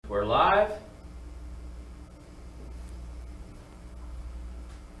We're live.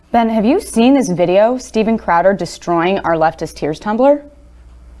 Ben, have you seen this video? Steven Crowder destroying our leftist tears tumbler?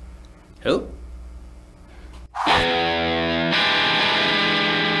 Who?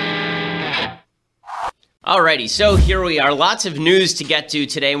 Alrighty, so here we are. Lots of news to get to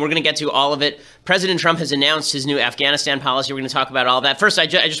today, and we're going to get to all of it. President Trump has announced his new Afghanistan policy. We're going to talk about all of that. First, I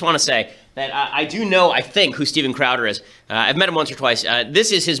just want to say that I do know, I think, who Steven Crowder is. I've met him once or twice.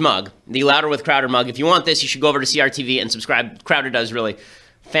 This is his mug, the Louder with Crowder mug. If you want this, you should go over to CRTV and subscribe. Crowder does really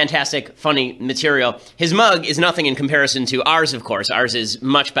fantastic, funny material. His mug is nothing in comparison to ours, of course. Ours is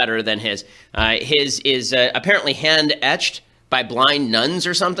much better than his. His is apparently hand-etched by blind nuns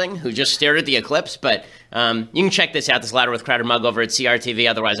or something who just stared at the eclipse. But you can check this out, this Louder with Crowder mug over at CRTV.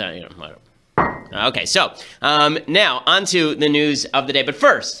 Otherwise, okay, so now on to the news of the day. But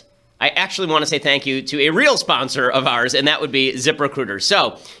first, I actually want to say thank you to a real sponsor of ours, and that would be ZipRecruiter.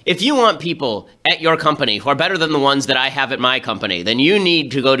 So if you want people at your company who are better than the ones that I have at my company, then you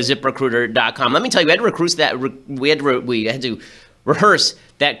need to go to ZipRecruiter.com. Let me tell you, we had to rehearse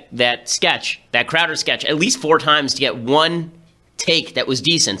that sketch, that Crowder sketch, at least 4 times to get one take that was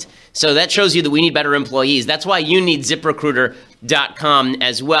decent. So that shows you that we need better employees. That's why you need ZipRecruiter.com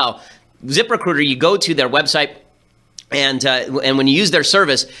as well. ZipRecruiter, you go to their website, and when you use their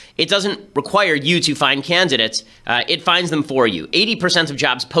service, it doesn't require you to find candidates. It finds them for you. 80% of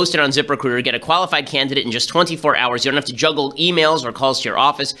jobs posted on ZipRecruiter get a qualified candidate in just 24 hours. You don't have to juggle emails or calls to your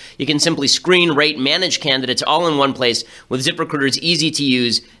office. You can simply screen, rate, manage candidates all in one place with ZipRecruiter's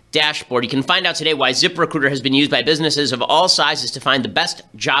easy-to-use dashboard. You can find out today why ZipRecruiter has been used by businesses of all sizes to find the best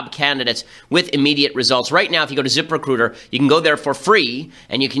job candidates with immediate results. Right now, if you go to ZipRecruiter, you can go there for free,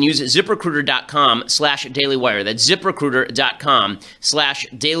 and you can use ZipRecruiter.com/dailywire. That's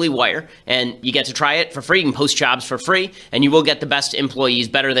ZipRecruiter.com/dailywire, and you get to try it for free. You can post jobs for free, and you will get the best employees,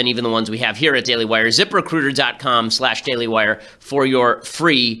 better than even the ones we have here at Daily Wire. ZipRecruiter.com/dailywire for your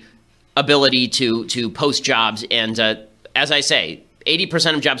free ability to post jobs. And as I say,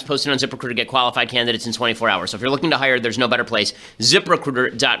 80% of jobs posted on ZipRecruiter get qualified candidates in 24 hours. So if you're looking to hire, there's no better place.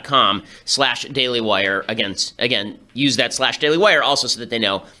 ZipRecruiter.com/dailywire. Again, use that /dailywire also so that they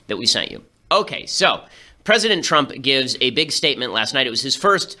know that we sent you. Okay, so President Trump gives a big statement last night. It was his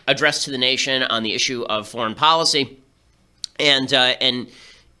first address to the nation on the issue of foreign policy. And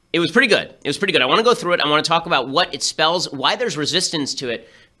it was pretty good. It was pretty good. I want to go through it. I want to talk about what it spells, why there's resistance to it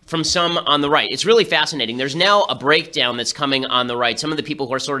from some on the right. It's really fascinating. There's now a breakdown that's coming on the right. Some of the people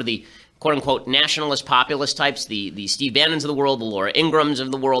who are sort of the quote-unquote nationalist populist types, the Steve Bannons of the world, the Laura Ingrams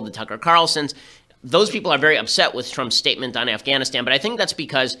of the world, the Tucker Carlsons, those people are very upset with Trump's statement on Afghanistan. But I think that's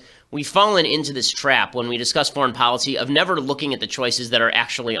because we've fallen into this trap when we discuss foreign policy of never looking at the choices that are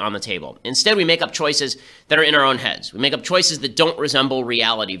actually on the table. Instead, we make up choices that are in our own heads. We make up choices that don't resemble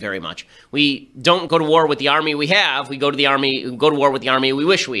reality very much. We don't go to war with the army we have. We go to war with the army we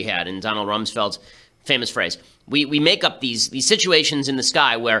wish we had, in Donald Rumsfeld's famous phrase. We make up these situations in the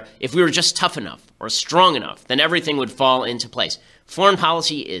sky where if we were just tough enough or strong enough, then everything would fall into place. Foreign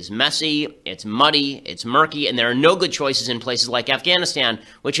policy is messy, it's muddy, it's murky, and there are no good choices in places like Afghanistan,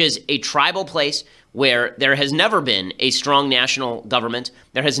 which is a tribal place where there has never been a strong national government.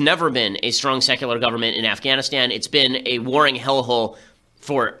 There has never been a strong secular government in Afghanistan. It's been a warring hellhole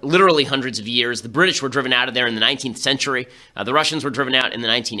for literally hundreds of years. The British were driven out of there in the 19th century. The Russians were driven out in the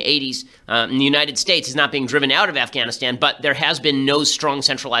 1980s. And the United States is not being driven out of Afghanistan, but there has been no strong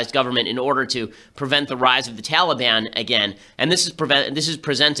centralized government in order to prevent the rise of the Taliban again. And this is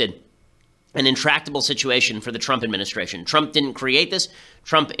presented an intractable situation for the Trump administration. Trump didn't create this.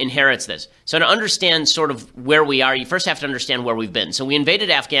 Trump inherits this. So to understand sort of where we are, you first have to understand where we've been. So we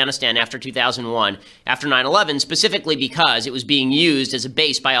invaded Afghanistan after 2001, after 9/11, specifically because it was being used as a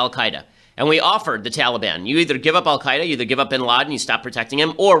base by al-Qaeda. And we offered the Taliban, you either give up al-Qaeda, you either give up bin Laden, you stop protecting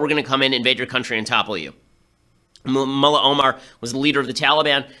him, or we're going to come in, invade your country, and topple you. Mullah Omar was the leader of the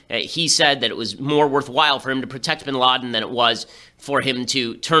Taliban. He said that it was more worthwhile for him to protect bin Laden than it was for him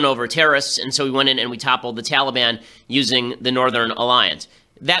to turn over terrorists. And so we went in and we toppled the Taliban using the Northern Alliance.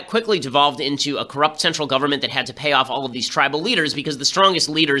 That quickly devolved into a corrupt central government that had to pay off all of these tribal leaders because the strongest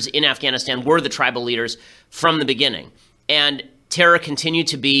leaders in Afghanistan were the tribal leaders from the beginning. And terror continued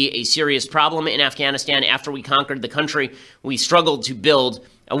to be a serious problem in Afghanistan. After we conquered the country, we struggled to build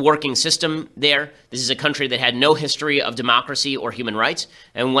a working system there. This is a country that had no history of democracy or human rights,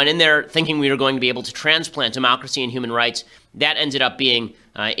 and went in there thinking we were going to be able to transplant democracy and human rights. That ended up being,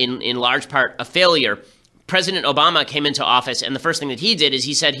 in large part, a failure. President Obama came into office, and the first thing that he did is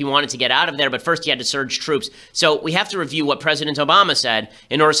he said he wanted to get out of there, but first he had to surge troops. So we have to review what President Obama said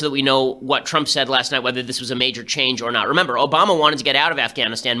in order so that we know what Trump said last night, whether this was a major change or not. Remember, Obama wanted to get out of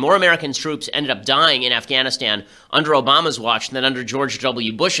Afghanistan. More American troops ended up dying in Afghanistan under Obama's watch than under George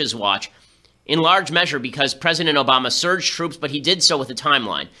W. Bush's watch, in large measure because President Obama surged troops, but he did so with a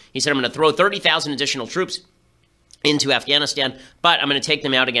timeline. He said, I'm going to throw 30,000 additional troops into Afghanistan, but I'm going to take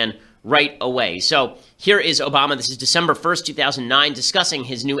them out again right away. So here is Obama. This is December 1st, 2009, discussing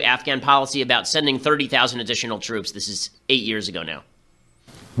his new Afghan policy about sending 30,000 additional troops. This is 8 years ago now.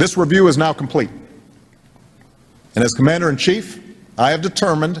 This review is now complete. And as Commander-in-Chief, I have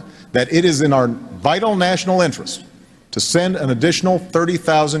determined that it is in our vital national interest to send an additional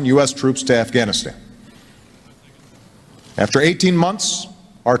 30,000 U.S. troops to Afghanistan. After 18 months,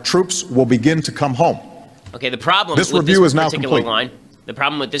 our troops will begin to come home. Okay, the problem this with review this is now particular complete. line, the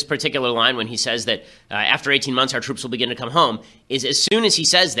problem with this particular line when he says that after 18 months our troops will begin to come home is as soon as he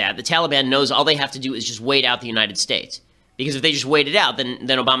says that, the Taliban knows all they have to do is just wait out the United States. Because if they just wait it out, then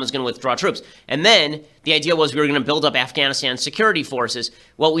Obama's going to withdraw troops. And then the idea was we were going to build up Afghanistan's security forces.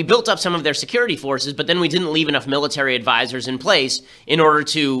 Well, we built up some of their security forces, but then we didn't leave enough military advisors in place in order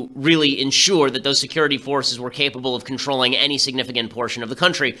to really ensure that those security forces were capable of controlling any significant portion of the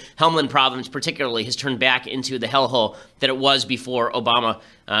country. Helmand Province, particularly, has turned back into the hellhole that it was before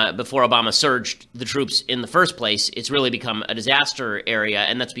Obama surged the troops in the first place. It's really become a disaster area,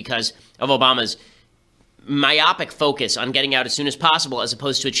 and that's because of Obama's myopic focus on getting out as soon as possible as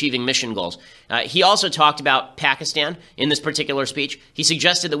opposed to achieving mission goals. He also talked about Pakistan in this particular speech. He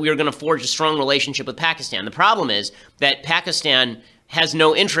suggested that we were going to forge a strong relationship with Pakistan. The problem is that Pakistan has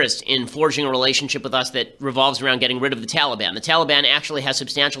no interest in forging a relationship with us that revolves around getting rid of the Taliban. The Taliban actually has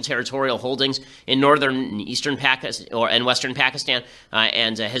substantial territorial holdings in northern and eastern Pakistan and western Pakistan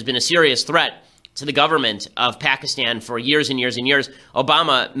and has been a serious threat to the government of Pakistan for years and years and years.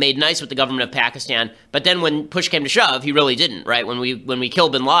 Obama made nice with the government of Pakistan, but then when push came to shove, he really didn't, right? When we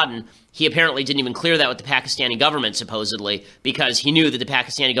killed bin Laden, he apparently didn't even clear that with the Pakistani government, supposedly, because he knew that the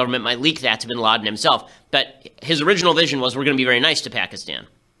Pakistani government might leak that to bin Laden himself. But his original vision was we're going to be very nice to Pakistan.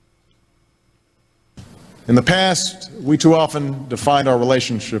 In the past, we too often defined our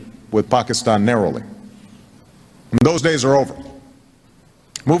relationship with Pakistan narrowly. And those days are over.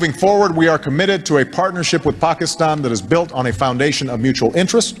 Moving forward, we are committed to a partnership with Pakistan that is built on a foundation of mutual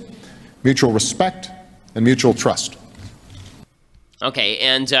interest, mutual respect, and mutual trust. Okay,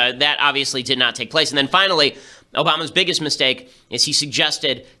 and that obviously did not take place. And then finally, Obama's biggest mistake is he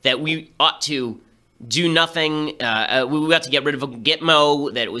suggested that we ought to do nothing, we ought to get rid of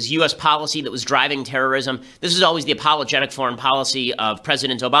Gitmo, that it was U.S. policy that was driving terrorism. This is always the apologetic foreign policy of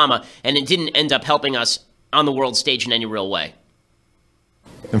President Obama, and it didn't end up helping us on the world stage in any real way.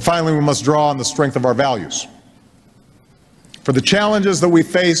 And finally, we must draw on the strength of our values. For the challenges that we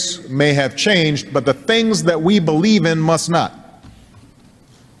face may have changed, but the things that we believe in must not.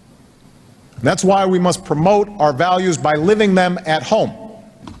 That's why we must promote our values by living them at home,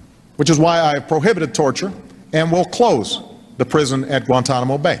 which is why I have prohibited torture and will close the prison at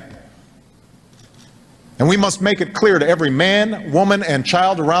Guantanamo Bay. And we must make it clear to every man, woman, and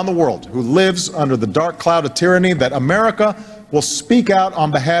child around the world who lives under the dark cloud of tyranny that America will speak out on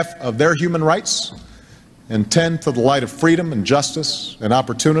behalf of their human rights and tend to the light of freedom and justice and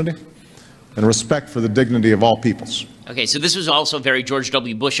opportunity and respect for the dignity of all peoples. Okay, so this was also very George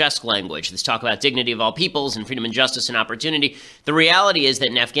W. Bush-esque language, this talk about dignity of all peoples and freedom and justice and opportunity. The reality is that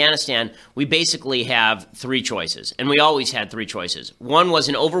in Afghanistan, we basically have three choices, and we always had three choices. One was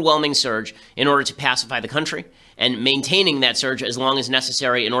an overwhelming surge in order to pacify the country, and maintaining that surge as long as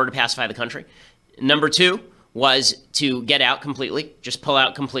necessary in order to pacify the country. Number two was to get out completely, just pull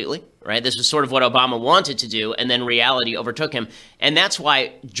out completely, right? This was sort of what Obama wanted to do, and then reality overtook him. And that's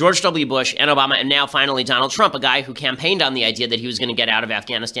why George W. Bush and Obama, and now finally Donald Trump, a guy who campaigned on the idea that he was going to get out of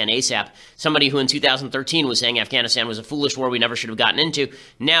Afghanistan ASAP, somebody who in 2013 was saying Afghanistan was a foolish war we never should have gotten into,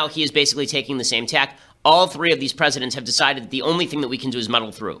 now he is basically taking the same tack. All three of these presidents have decided that the only thing that we can do is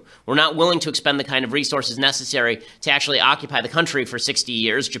muddle through. We're not willing to expend the kind of resources necessary to actually occupy the country for 60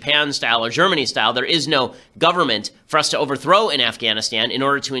 years, Japan style or Germany style. There is no government for us to overthrow in Afghanistan in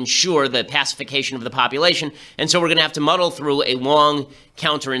order to ensure the pacification of the population. And so we're going to have to muddle through a long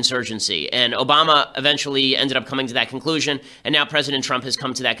counterinsurgency. And Obama eventually ended up coming to that conclusion, and now President Trump has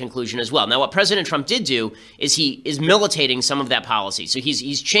come to that conclusion as well. Now, what President Trump did do is he is militating some of that policy. So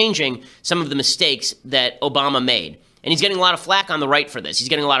he's changing some of the mistakes that Obama made. And he's getting a lot of flack on the right for this. He's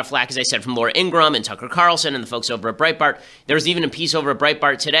getting a lot of flack, as I said, from Laura Ingraham and Tucker Carlson and the folks over at Breitbart. There was even a piece over at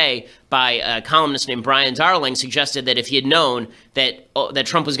Breitbart today by a columnist named Brian Darling suggested that if he had known that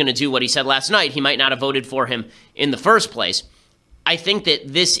Trump was going to do what he said last night, he might not have voted for him in the first place. I think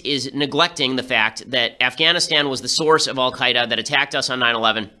that this is neglecting the fact that Afghanistan was the source of al-Qaeda that attacked us on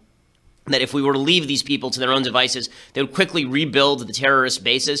 9/11. That if we were to leave these people to their own devices, they would quickly rebuild the terrorist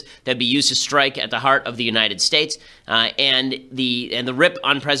bases that would be used to strike at the heart of the United States. And the rip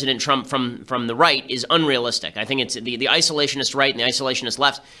on President Trump from the right is unrealistic. I think it's the isolationist right and the isolationist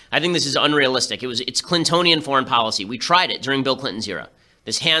left. I think this is unrealistic. It's Clintonian foreign policy. We tried it during Bill Clinton's era.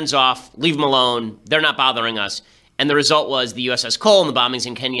 This hands off, leave them alone. They're not bothering us. And the result was the USS Cole and the bombings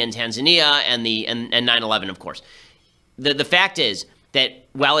in Kenya and Tanzania and 9/11, of course. The fact is that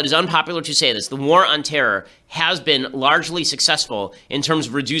while it is unpopular to say this, the war on terror has been largely successful in terms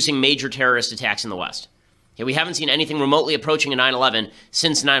of reducing major terrorist attacks in the West. Okay, we haven't seen anything remotely approaching a 9/11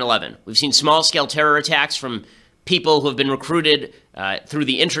 since 9/11. We've seen small-scale terror attacks from people who have been recruited through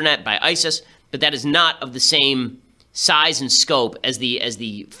the internet by ISIS, but that is not of the same size and scope as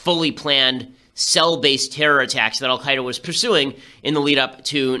the fully planned cell-based terror attacks that al-Qaeda was pursuing in the lead up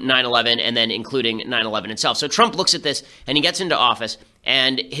to 9/11 and then including 9/11 itself. So Trump looks at this and he gets into office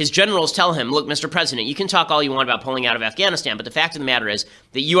and his generals tell him, look, Mr. President, you can talk all you want about pulling out of Afghanistan, but the fact of the matter is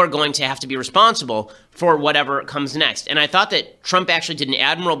that you are going to have to be responsible for whatever comes next. And I thought that Trump actually did an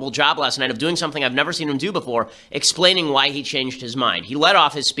admirable job last night of doing something I've never seen him do before, explaining why he changed his mind. He led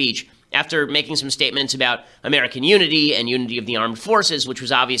off his speech after making some statements about American unity and unity of the armed forces, which was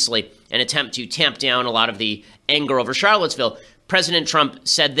obviously an attempt to tamp down a lot of the anger over Charlottesville. President Trump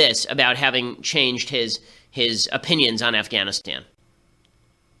said this about having changed his opinions on Afghanistan.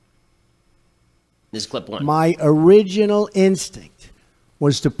 This is clip one. My original instinct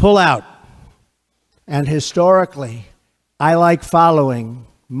was to pull out. And historically, I like following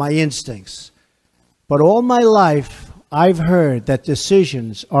my instincts. But all my life, I've heard that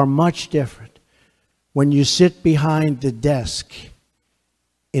decisions are much different when you sit behind the desk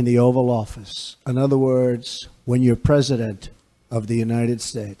in the Oval Office. In other words, when you're president of the United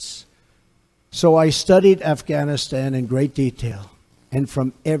States. So I studied Afghanistan in great detail and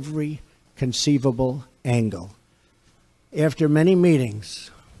from every conceivable angle. After many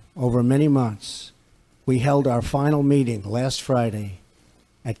meetings over many months, we held our final meeting last Friday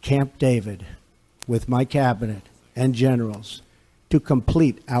at Camp David with my cabinet and generals to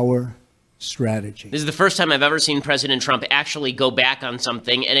complete our strategy. This is the first time I've ever seen President Trump actually go back on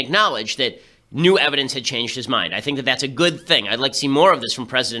something and acknowledge that new evidence had changed his mind. I think that that's a good thing. I'd like to see more of this from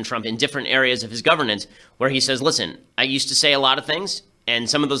President Trump in different areas of his governance where he says, listen, I used to say a lot of things and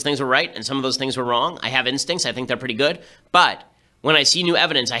some of those things were right and some of those things were wrong. I have instincts. I think they're pretty good. But when I see new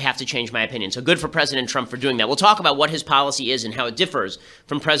evidence, I have to change my opinion. So good for President Trump for doing that. We'll talk about what his policy is and how it differs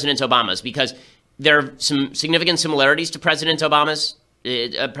from President Obama's, because there are some significant similarities to President Obama's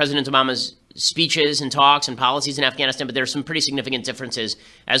speeches and talks and policies in Afghanistan, but there are some pretty significant differences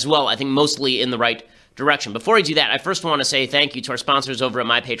as well, I think mostly in the right direction. Before I do that, I first want to say thank you to our sponsors over at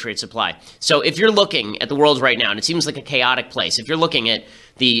My Patriot Supply. So if you're looking at the world right now, and it seems like a chaotic place, if you're looking at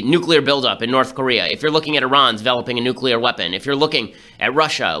the nuclear buildup in North Korea, if you're looking at Iran developing a nuclear weapon, if you're looking at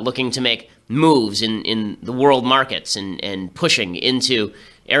Russia looking to make moves in the world markets and pushing into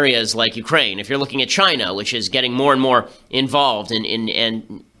areas like Ukraine, if you're looking at China, which is getting more and more involved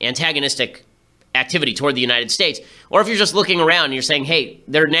in antagonistic activity toward the United States, or if you're just looking around and you're saying, hey,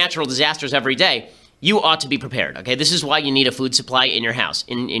 there are natural disasters every day, you ought to be prepared, okay? This is why you need a food supply in your house.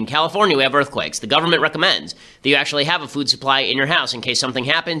 In California, we have earthquakes. The government recommends that you actually have a food supply in your house in case something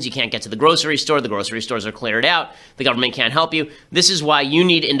happens. You can't get to the grocery store. The grocery stores are cleared out. The government can't help you. This is why you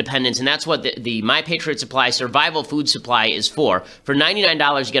need independence, and that's what the My Patriot Supply Survival Food Supply is for. For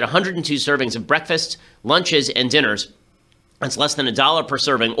 $99, you get 102 servings of breakfasts, lunches, and dinners. That's less than $1 per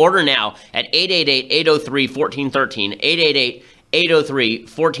serving. Order now at 888-803-1413,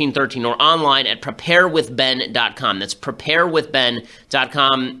 888-803-1413, or online at preparewithben.com. That's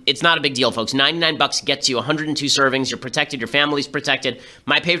preparewithben.com. It's not a big deal, folks. $99 gets you 102 servings. You're protected. Your family's protected.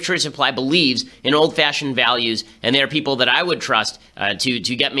 My Patriot Supply believes in old-fashioned values, and they are people that I would trust to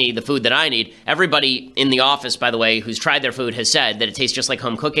get me the food that I need. Everybody in the office, by the way, who's tried their food has said that it tastes just like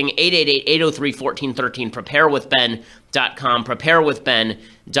home cooking. 888-803-1413, preparewithben.com,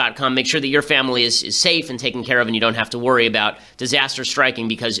 preparewithben.com. Make sure that your family is safe and taken care of and you don't have to worry about disaster striking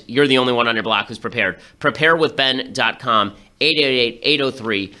because you're the only one on your block who's prepared. Preparewithben.com,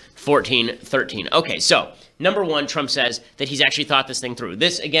 888-803-1413. Okay, so number one, Trump says that he's actually thought this thing through.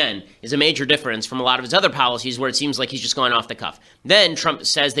 This, again, is a major difference from a lot of his other policies where it seems like he's just going off the cuff. Then Trump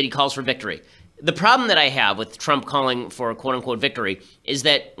says that he calls for victory. The problem that I have with Trump calling for a quote-unquote victory is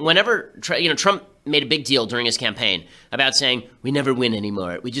that whenever, Trump made a big deal during his campaign about saying, we never win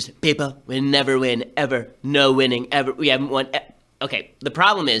anymore. People, we never win, ever. No winning, ever. We haven't won. Okay, the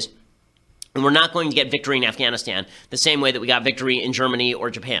problem is, we're not going to get victory in Afghanistan the same way that we got victory in Germany or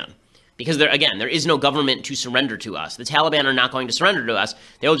Japan. Because, there is no government to surrender to us. The Taliban are not going to surrender to us.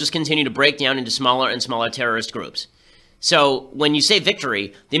 They will just continue to break down into smaller and smaller terrorist groups. So when you say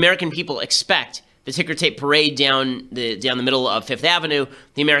victory, the American people expect the ticker tape parade down the middle of Fifth Avenue.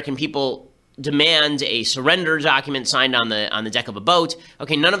 The American people demand a surrender document signed on the deck of a boat.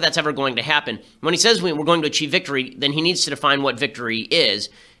 Okay, none of that's ever going to happen. When he says we're going to achieve victory, then he needs to define what victory is.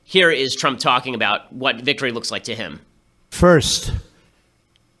 Here is Trump talking about what victory looks like to him. First,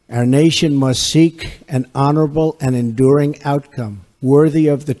 our nation must seek an honorable and enduring outcome worthy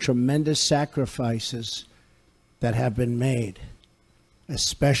of the tremendous sacrifices that have been made,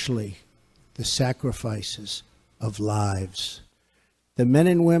 especially the sacrifices of lives. The men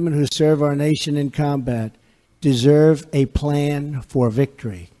and women who serve our nation in combat deserve a plan for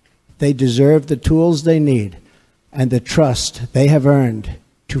victory. They deserve the tools they need and the trust they have earned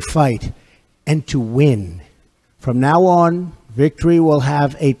to fight and to win. From now on, victory will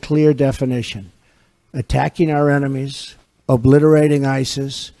have a clear definition: attacking our enemies, obliterating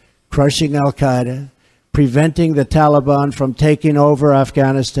ISIS, crushing al-Qaeda, preventing the Taliban from taking over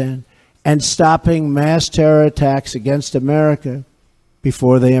Afghanistan, and stopping mass terror attacks against America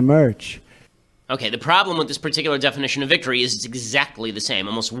before they emerge. Okay, the problem with this particular definition of victory is it's exactly the same,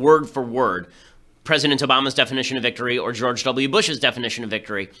 almost word for word, President Obama's definition of victory or George W. Bush's definition of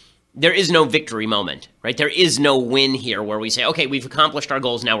victory. There is no victory moment, right? There is no win here where we say, okay, we've accomplished our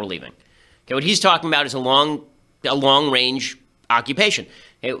goals, now we're leaving. Okay, what he's talking about is a long-range occupation.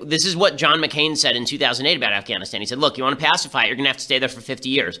 Okay, this is what John McCain said in 2008 about Afghanistan. He said, look, you want to pacify it, you're going to have to stay there for 50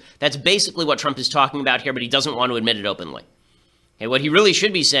 years. That's basically what Trump is talking about here, but he doesn't want to admit it openly. Okay, what he really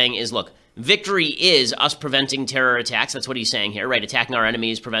should be saying is, look, victory is us preventing terror attacks. That's what he's saying here, right? Attacking our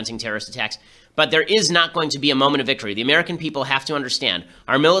enemies, preventing terrorist attacks. But there is not going to be a moment of victory. The American people have to understand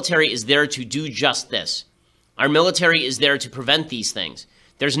our military is there to do just this. Our military is there to prevent these things.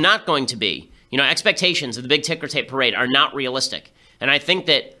 There's not going to be, expectations of the big ticker tape parade are not realistic. And I think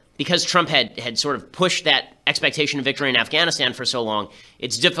that because Trump had sort of pushed that expectation of victory in Afghanistan for so long,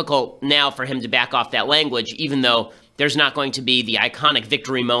 it's difficult now for him to back off that language, even though there's not going to be the iconic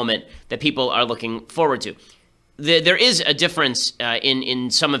victory moment that people are looking forward to. There is a difference in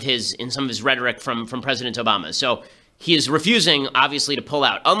some of his rhetoric from President Obama. So he is refusing, obviously, to pull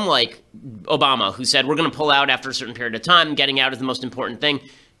out. Unlike Obama, who said we're going to pull out after a certain period of time, getting out is the most important thing.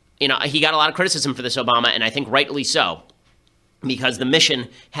 He got a lot of criticism for this, Obama, and I think rightly so, because the mission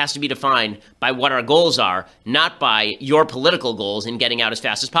has to be defined by what our goals are, not by your political goals in getting out as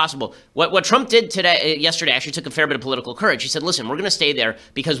fast as possible. What Trump did yesterday actually took a fair bit of political courage. He said, listen, we're going to stay there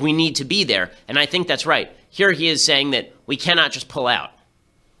because we need to be there. And I think that's right. Here he is saying that we cannot just pull out.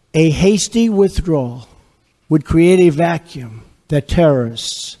 A hasty withdrawal would create a vacuum that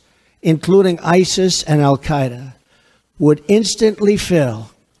terrorists, including ISIS and al-Qaeda, would instantly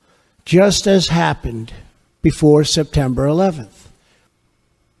fill, just as happened before September 11th.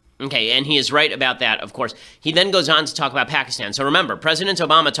 Okay, and he is right about that, of course. He then goes on to talk about Pakistan. So remember, President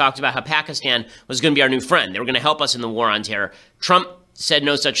Obama talked about how Pakistan was going to be our new friend. They were going to help us in the war on terror. Trump said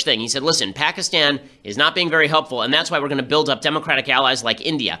no such thing. He said, listen, Pakistan is not being very helpful, and that's why we're going to build up democratic allies like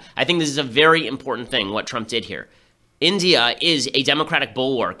India. I think this is a very important thing, what Trump did here. India is a democratic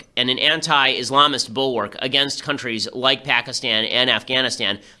bulwark and an anti-Islamist bulwark against countries like Pakistan and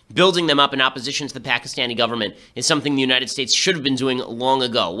Afghanistan. Building them up in opposition to the Pakistani government is something the United States should have been doing long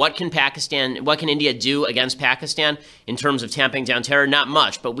ago. What can India do against Pakistan in terms of tamping down terror? Not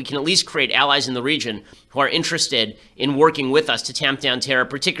much, but we can at least create allies in the region who are interested in working with us to tamp down terror,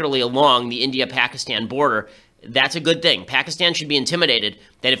 particularly along the India-Pakistan border. That's a good thing. Pakistan should be intimidated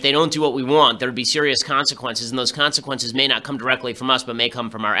that if they don't do what we want, there would be serious consequences, and those consequences may not come directly from us, but may come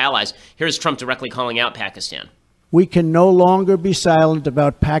from our allies. Here's Trump directly calling out Pakistan. We can no longer be silent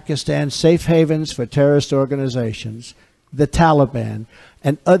about Pakistan's safe havens for terrorist organizations, the Taliban,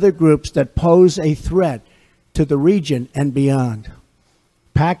 and other groups that pose a threat to the region and beyond.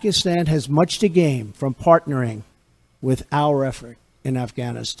 Pakistan has much to gain from partnering with our effort in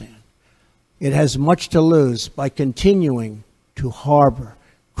Afghanistan. It has much to lose by continuing to harbor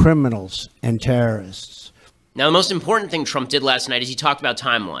criminals and terrorists. Now, the most important thing Trump did last night is he talked about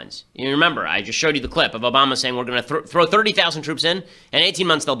timelines. You remember, I just showed you the clip of Obama saying we're going to throw 30,000 troops in, and 18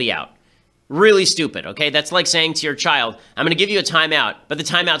 months they'll be out. Really stupid, okay? That's like saying to your child, I'm going to give you a timeout, but the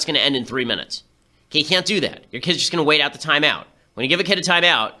timeout's going to end in 3 minutes. Okay, you can't do that. Your kid's just going to wait out the timeout. When you give a kid a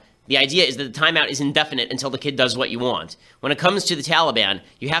timeout, The idea is that the timeout is indefinite until the kid does what you want. When it comes to the Taliban,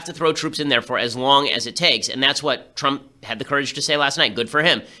 you have to throw troops in there for as long as it takes, and that's what Trump had the courage to say last night. Good for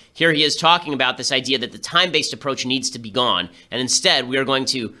him. Here he is talking about this idea that the time-based approach needs to be gone, and instead we are going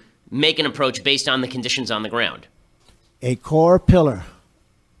to make an approach based on the conditions on the ground. A core pillar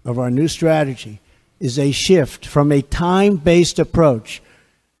of our new strategy is a shift from a time-based approach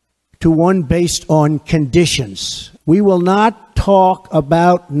to one based on conditions. We will not talk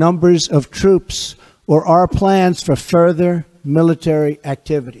about numbers of troops or our plans for further military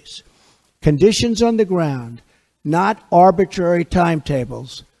activities. Conditions on the ground, not arbitrary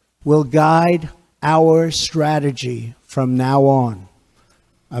timetables, will guide our strategy from now on.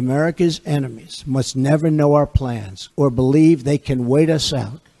 America's enemies must never know our plans or believe they can wait us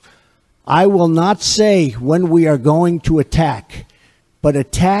out. I will not say when we are going to attack, but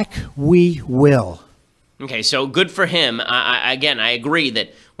attack we will. Okay, so good for him. Again, I agree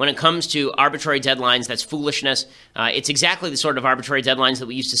that when it comes to arbitrary deadlines, that's foolishness. It's exactly the sort of arbitrary deadlines that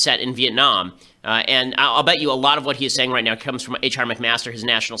we used to set in Vietnam. And I'll bet you a lot of what he is saying right now comes from H.R. McMaster, his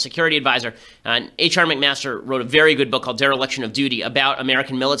national security advisor. H.R. McMaster wrote a very good book called Dereliction of Duty about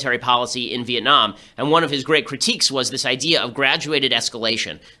American military policy in Vietnam. And one of his great critiques was this idea of graduated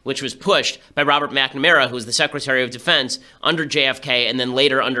escalation, which was pushed by Robert McNamara, who was the Secretary of Defense under JFK and then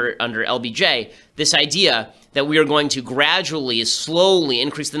later under LBJ. This idea that we are going to gradually, slowly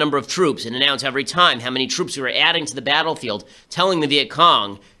increase the number of troops and announce every time how many troops we were adding to the battlefield, telling the Viet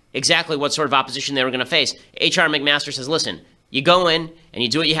Cong exactly what sort of opposition they were going to face. H.R. McMaster says, listen, you go in and you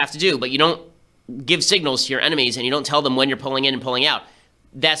do what you have to do, but you don't give signals to your enemies and you don't tell them when you're pulling in and pulling out.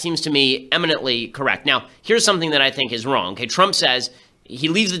 That seems to me eminently correct. Now, here's something that I think is wrong. Okay, Trump says he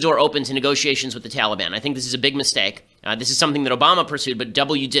leaves the door open to negotiations with the Taliban. I think this is a big mistake. This is something that Obama pursued, but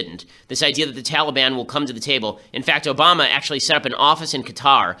W didn't. This idea that the Taliban will come to the table. In fact, Obama actually set up an office in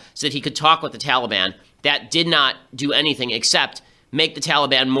Qatar so that he could talk with the Taliban. That did not do anything except make the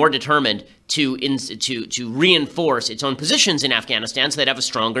Taliban more determined to reinforce its own positions in Afghanistan so they'd have a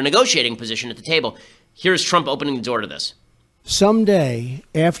stronger negotiating position at the table. Here's Trump opening the door to this. Someday,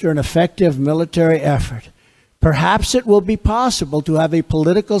 after an effective military effort, perhaps it will be possible to have a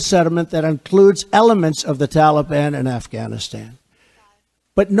political settlement that includes elements of the Taliban in Afghanistan.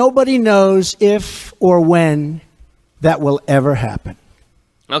 But nobody knows if or when that will ever happen.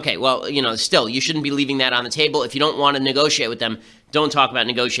 Okay, well, still, you shouldn't be leaving that on the table. If you don't want to negotiate with them, don't talk about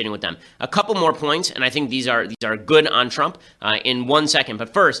negotiating with them. A couple more points, and I think these are good on Trump in 1 second.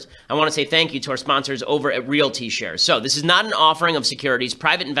 But first, I want to say thank you to our sponsors over at Realty Shares. So this is not an offering of securities.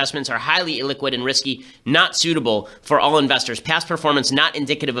 Private investments are highly illiquid and risky, not suitable for all investors. Past performance not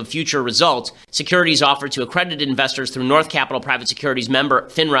indicative of future results. Securities offered to accredited investors through North Capital Private Securities member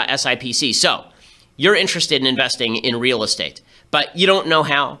FINRA SIPC. So you're interested in investing in real estate, but you don't know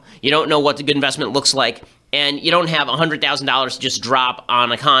how. You don't know what the good investment looks like, and you don't have $100,000 to just drop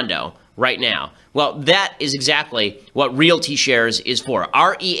on a condo right now. Well, that is exactly what Realty Shares is for.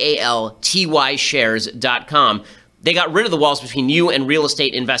 REALTY shares.com. They got rid of the walls between you and real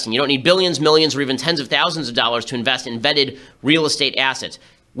estate investing. You don't need billions, millions, or even tens of thousands of dollars to invest in vetted real estate assets.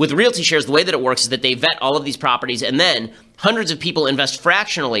 With Realty Shares, the way that it works is that they vet all of these properties, and then hundreds of people invest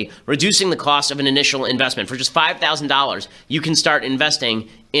fractionally, reducing the cost of an initial investment. For just $5,000, you can start investing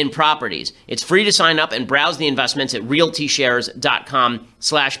in properties. It's free to sign up and browse the investments at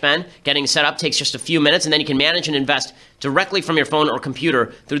realtyshares.com/Ben. Getting set up takes just a few minutes, and then you can manage and invest directly from your phone or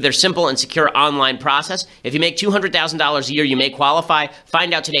computer through their simple and secure online process. If you make $200,000 a year, you may qualify.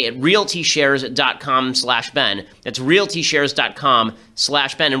 Find out today at realtyshares.com/Ben. That's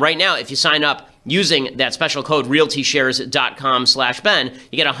realtyshares.com/Ben. And right now, if you sign up using that special code realtyshares.com/Ben,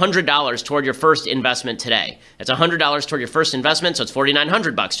 you get $100 toward your first investment today. That's $100 toward your first investment, so it's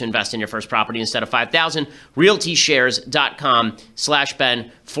 $4,900 to invest in your first property instead of $5,000.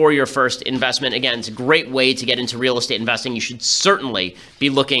 realtyshares.com/Ben for your first investment. Again, it's a great way to get into real estate investing. You should certainly be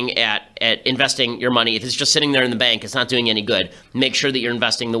looking at investing your money. If it's just sitting there in the bank, it's not doing any good. Make sure that you're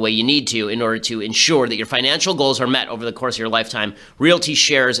investing the way you need to in order to ensure that your financial goals are met over the course of your lifetime.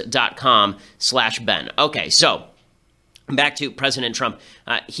 realtyshares.com/Ben. Okay, so back to President Trump.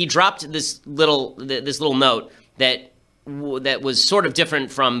 He dropped this little note that was sort of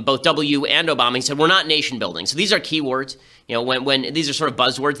different from both W and Obama. He said, we're not nation building. So these are keywords. When these are sort of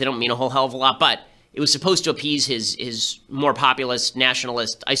buzzwords, they don't mean a whole hell of a lot, but it was supposed to appease his more populist,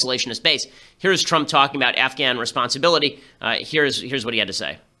 nationalist, isolationist base. Here's Trump talking about Afghan responsibility. Here's what he had to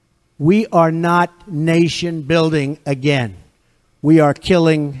say. We are not nation building again. We are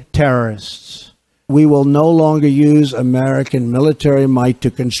killing terrorists. we will no longer use American military might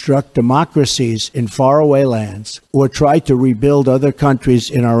to construct democracies in faraway lands or try to rebuild other countries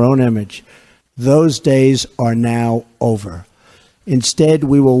in our own image. Those days are now over. Instead,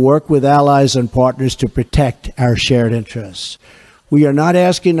 we will work with allies and partners to protect our shared interests. We are not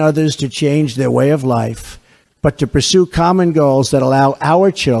asking others to change their way of life, but to pursue common goals that allow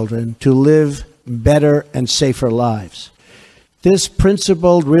our children to live better and safer lives. This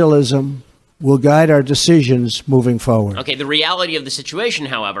principled realism will guide our decisions moving forward. Okay, the reality of the situation,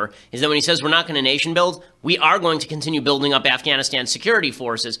 however, is that when he says we're not going to nation build, we are going to continue building up Afghanistan's security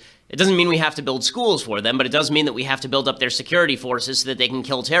forces. It doesn't mean we have to build schools for them, but it does mean that we have to build up their security forces so that they can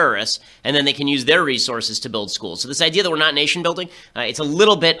kill terrorists, and then they can use their resources to build schools. So this idea that we're not nation building, it's a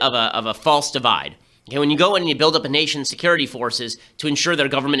little bit of a false divide. Okay, when you go in and you build up a nation's security forces to ensure their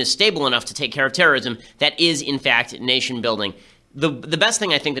government is stable enough to take care of terrorism, that is, in fact, nation building. The best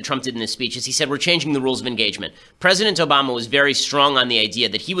thing I think that Trump did in this speech is he said we're changing the rules of engagement. President Obama was very strong on the idea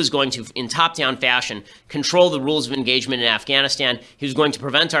that he was going to, in top-down fashion, control the rules of engagement in Afghanistan. He was going to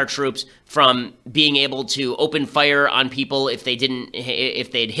prevent our troops from being able to open fire on people if they'd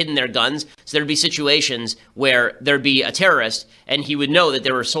hidden their guns. So there'd be situations where there'd be a terrorist, and he would know that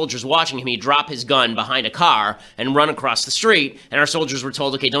there were soldiers watching him. He'd drop his gun behind a car and run across the street, and our soldiers were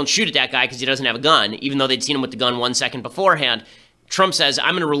told, okay, don't shoot at that guy because he doesn't have a gun, even though they'd seen him with the gun 1 second beforehand. Trump says,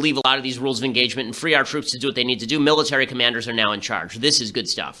 I'm going to relieve a lot of these rules of engagement and free our troops to do what they need to do. Military commanders are now in charge. This is good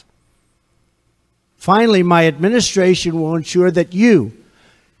stuff. Finally, my administration will ensure that you,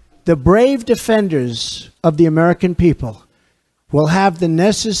 the brave defenders of the American people, will have the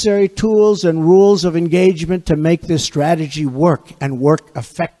necessary tools and rules of engagement to make this strategy work and work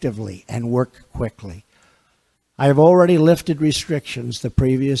effectively and work quickly. I have already lifted restrictions the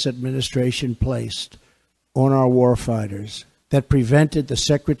previous administration placed on our warfighters that prevented the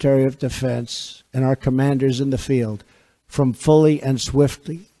Secretary of Defense and our commanders in the field from fully and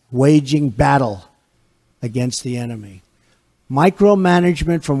swiftly waging battle against the enemy.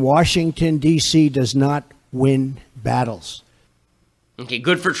 Micromanagement from Washington, D.C. does not win battles. Okay,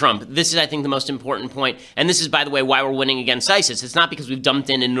 good for Trump. This is, I think, the most important point. And this is, by the way, why we're winning against ISIS. It's not because we've dumped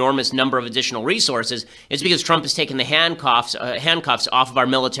in an enormous number of additional resources. It's because Trump has taken the handcuffs off of our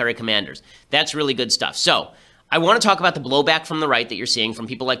military commanders. That's really good stuff. So I want to talk about the blowback from the right that you're seeing from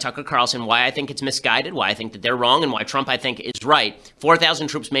people like Tucker Carlson, why I think it's misguided, why I think that they're wrong, and why Trump, I think, is right. 4,000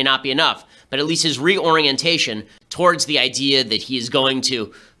 troops may not be enough, but at least his reorientation towards the idea that he is going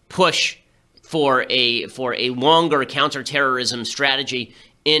to push for a longer counterterrorism strategy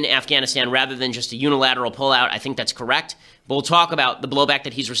in Afghanistan rather than just a unilateral pullout, I think that's correct. But we'll talk about the blowback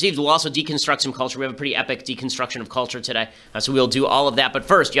that he's received. We'll also deconstruct some culture. We have a pretty epic deconstruction of culture today, so we'll do all of that. But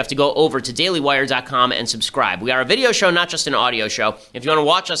first, you have to go over to dailywire.com and subscribe. We are a video show, not just an audio show. If you want to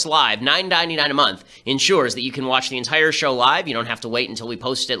watch us live, $9.99 a month ensures that you can watch the entire show live. You don't have to wait until we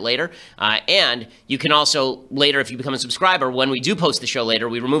post it later. And you can also, later, if you become a subscriber, when we do post the show later,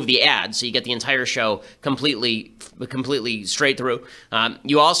 we remove the ads, so you get the entire show completely straight through.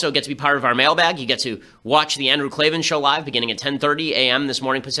 You also get to be part of our mailbag. You get to watch the Andrew Klavan Show live beginning at 10:30 a.m. this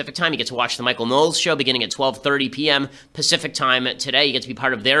morning Pacific time. You get to watch the Michael Knowles Show beginning at 12:30 p.m. Pacific time today. You get to be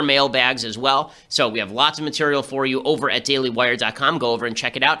part of their mailbags as well. So we have lots of material for you over at dailywire.com. Go over and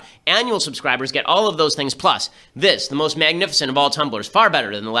check it out. Annual subscribers get all of those things, plus this, the most magnificent of all tumblers, far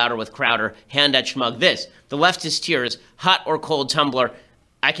better than the Louder with Crowder hand-etched mug. This, the Leftist Tears hot or cold tumbler.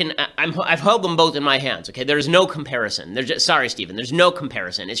 I've held them both in my hands, okay? There's no comparison. Sorry, Stephen, there's no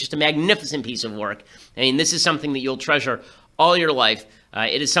comparison. It's just a magnificent piece of work. I mean, this is something that you'll treasure all your life.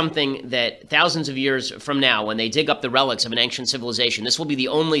 It is something that thousands of years from now, when they dig up the relics of an ancient civilization, this will be the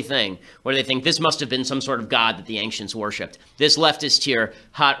only thing where they think this must have been some sort of god that the ancients worshipped. This Leftist Tier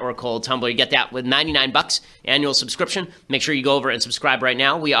hot or cold tumbler, you get that with $99 annual subscription. Make sure you go over and subscribe right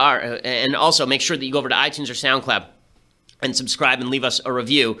now. And also make sure that you go over to iTunes or SoundCloud and subscribe and leave us a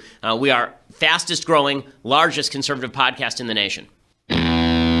review. We are fastest growing, largest conservative podcast in the nation.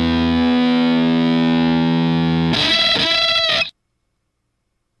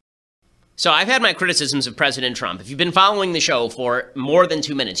 So I've had my criticisms of President Trump. If you've been following the show for more than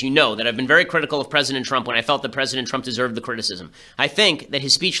 2 minutes, you know that I've been very critical of President Trump when I felt that President Trump deserved the criticism. I think that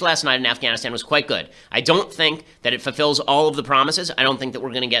his speech last night in Afghanistan was quite good. I don't think that it fulfills all of the promises. I don't think that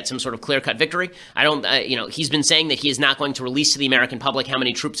we're going to get some sort of clear-cut victory. I don't, he's been saying that he is not going to release to the American public how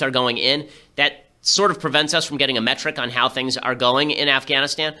many troops are going in. That sort of prevents us from getting a metric on how things are going in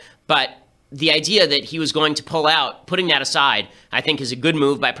Afghanistan. But the idea that he was going to pull out, putting that aside, I think is a good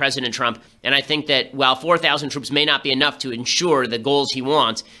move by President Trump. And I think that while 4,000 troops may not be enough to ensure the goals he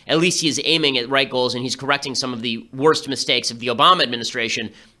wants, at least he is aiming at right goals and he's correcting some of the worst mistakes of the Obama administration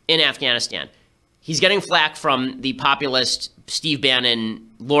in Afghanistan. he's getting flack from the populist Steve Bannon,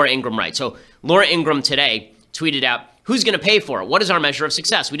 Laura Ingraham right. So Laura Ingraham today tweeted out, who's going to pay for it? What is our measure of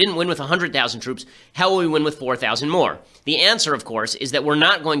success? We didn't win with 100,000 troops. How will we win with 4,000 more? The answer, of course, is that we're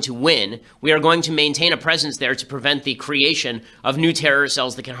not going to win. We are going to maintain a presence there to prevent the creation of new terror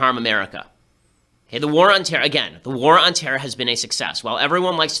cells that can harm America. Okay, the war on terror, again, the war on terror has been a success. While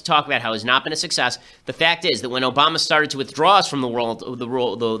everyone likes to talk about how it has not been a success, the fact is that when Obama started to withdraw us from the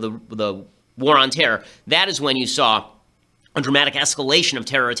war on terror, that is when you saw a dramatic escalation of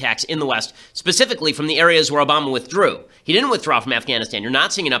terror attacks in the West, specifically from the areas where Obama withdrew. He didn't withdraw from Afghanistan. You're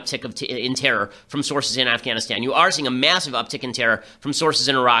not seeing an uptick in terror from sources in Afghanistan. You are seeing a massive uptick in terror from sources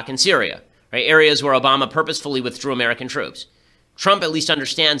in Iraq and Syria, right? Areas where Obama purposefully withdrew American troops. Trump at least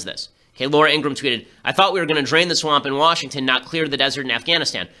understands this. Okay, Laura Ingraham tweeted, I thought we were going to drain the swamp in Washington, not clear the desert in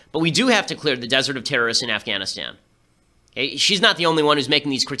Afghanistan. But we do have to clear the desert of terrorists in Afghanistan. Okay, she's not the only one who's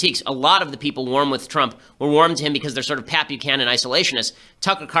making these critiques. A lot of the people warm with Trump were warm to him because they're sort of Pat Buchanan isolationists.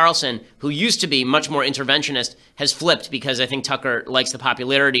 Tucker Carlson, who used to be much more interventionist, has flipped because I think Tucker likes the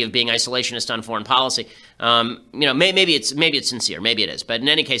popularity of being isolationist on foreign policy. Maybe it's sincere, maybe it is. But in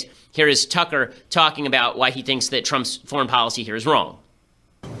any case, here is Tucker talking about why he thinks that Trump's foreign policy here is wrong.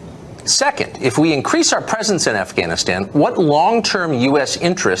 Second, if we increase our presence in Afghanistan, what long-term U.S.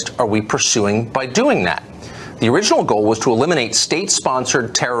 interest are we pursuing by doing that? The original goal was to eliminate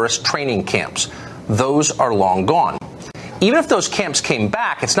state-sponsored terrorist training camps. Those are long gone. Even if those camps came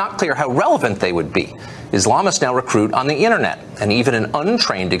back, it's not clear how relevant they would be. Islamists now recruit on the internet, and even an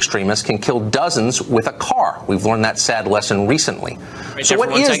untrained extremist can kill dozens with a car. We've learned that sad lesson recently. So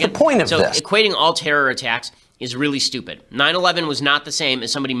what is the point of this? So equating all terror attacks is really stupid. 9/11 was not the same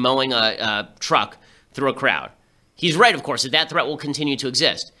as somebody mowing a truck through a crowd. He's right, of course, that threat will continue to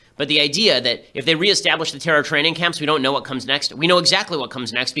exist. But the idea that if they reestablish the terror training camps, we don't know what comes next. We know exactly what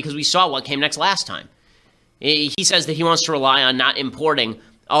comes next because we saw what came next last time. He says that he wants to rely on not importing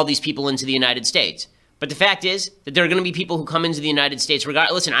all these people into the United States. But the fact is that there are going to be people who come into the United States.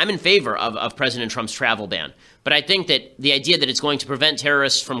 Listen, I'm in favor of President Trump's travel ban. But I think that the idea that it's going to prevent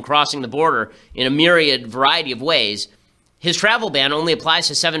terrorists from crossing the border in a myriad variety of ways, his travel ban only applies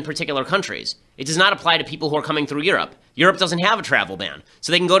to 7 particular countries. It does not apply to people who are coming through Europe. Europe doesn't have a travel ban.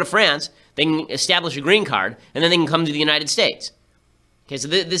 So they can go to France, they can establish a green card, and then they can come to the United States. Okay, so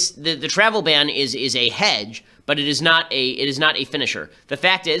the travel ban is a hedge, but it is not a finisher. The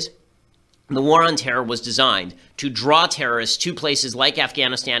fact is, the war on terror was designed to draw terrorists to places like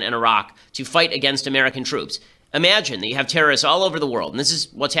Afghanistan and Iraq to fight against American troops. Imagine that you have terrorists all over the world, and this is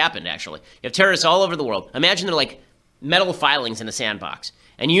what's happened, actually. You have terrorists all over the world. Imagine they're like metal filings in a sandbox,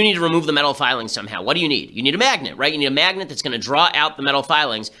 and you need to remove the metal filings somehow. What do you need? You need a magnet, right? You need a magnet that's going to draw out the metal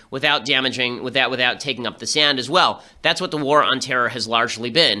filings without damaging, without taking up the sand as well. That's what the war on terror has largely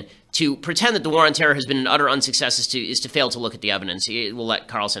been. To pretend that the war on terror has been an utter unsuccess is to fail to look at the evidence. We'll let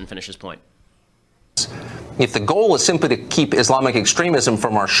Carlson finish his point. If the goal is simply to keep Islamic extremism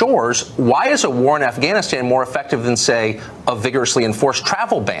from our shores, why is a war in Afghanistan more effective than, say, a vigorously enforced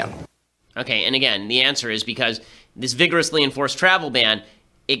travel ban? Okay, and again, the answer is because this vigorously enforced travel ban,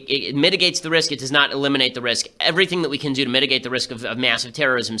 it mitigates the risk. It does not eliminate the risk. Everything that we can do to mitigate the risk of massive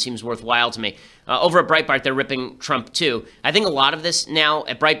terrorism seems worthwhile to me. Over at Breitbart, they're ripping Trump, too. I think a lot of this now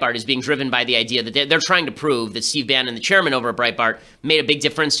at Breitbart is being driven by the idea that they're trying to prove that Steve Bannon, the chairman over at Breitbart, made a big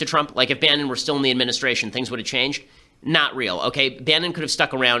difference to Trump. Like if Bannon were still in the administration, things would have changed. Not real, okay? Bannon could have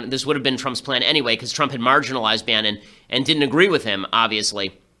stuck around. This would have been Trump's plan anyway because Trump had marginalized Bannon and didn't agree with him,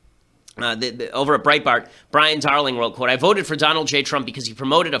 obviously. Over at Breitbart, Brian Darling wrote, quote, I voted for Donald J. Trump because he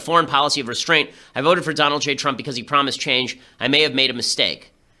promoted a foreign policy of restraint. I voted for Donald J. Trump because he promised change. I may have made a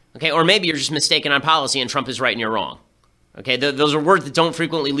mistake. Okay, or maybe you're just mistaken on policy and Trump is right and you're wrong. Okay, those are words that don't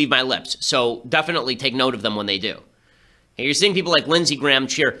frequently leave my lips, so definitely take note of them when they do. Okay, you're seeing people like Lindsey Graham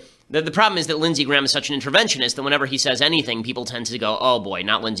cheer. The problem is that Lindsey Graham is such an interventionist that whenever he says anything, people tend to go, oh boy,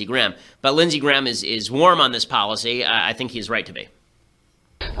 not Lindsey Graham. But Lindsey Graham is warm on this policy. I think he's right to be.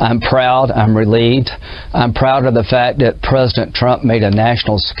 I'm proud. I'm relieved. I'm proud of the fact that President Trump made a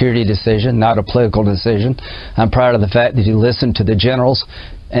national security decision, not a political decision. I'm proud of the fact that he listened to the generals,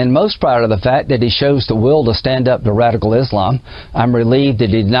 and most proud of the fact that he shows the will to stand up to radical Islam. I'm relieved that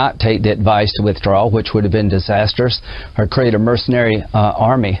he did not take the advice to withdraw, which would have been disastrous, or create a mercenary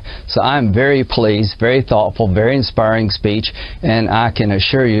army. So I'm very pleased, very thoughtful, very inspiring speech, and I can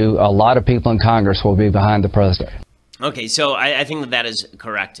assure you a lot of people in Congress will be behind the president. Okay, so I think that is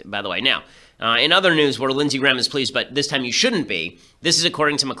correct, by the way. Now, In other news where Lindsey Graham is pleased, but this time you shouldn't be, this is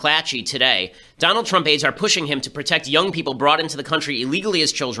according to McClatchy today. Donald Trump aides are pushing him to protect young people brought into the country illegally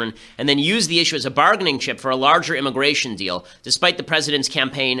as children and then use the issue as a bargaining chip for a larger immigration deal, despite the president's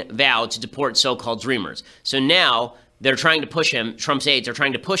campaign vow to deport so-called dreamers. So now they're trying to push him, Trump's aides are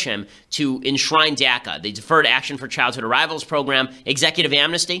trying to push him to enshrine DACA, the Deferred Action for Childhood Arrivals program, executive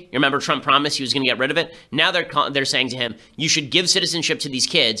amnesty. You remember Trump promised he was going to get rid of it? Now they're saying to him, you should give citizenship to these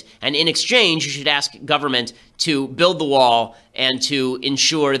kids, and in exchange, you should ask government to build the wall and to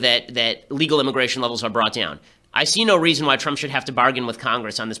ensure that legal immigration levels are brought down. I see no reason why Trump should have to bargain with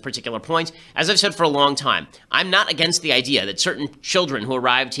Congress on this particular point. As I've said for a long time, I'm not against the idea that certain children who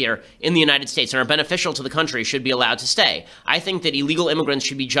arrived here in the United States and are beneficial to the country should be allowed to stay. I think that illegal immigrants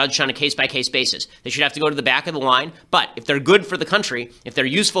should be judged on a case-by-case basis. They should have to go to the back of the line, but if they're good for the country, if they're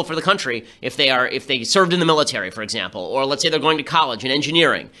useful for the country, if they served in the military, for example, or let's say they're going to college in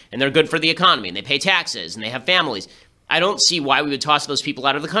engineering, and they're good for the economy, and they pay taxes, and they have families, I don't see why we would toss those people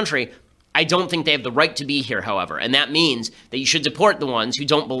out of the country. I don't think they have the right to be here, however, and that means that you should deport the ones who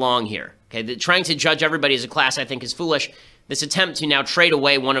don't belong here. Okay, trying to judge everybody as a class, I think, is foolish. This attempt to now trade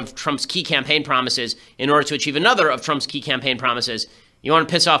away one of Trump's key campaign promises in order to achieve another of Trump's key campaign promises. You want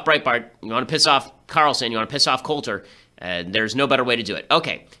to piss off Breitbart, you want to piss off Carlson, you want to piss off Coulter. There's no better way to do it.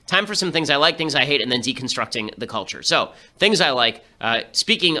 Okay, time for some things I like, things I hate, and then deconstructing the culture. So, things I like.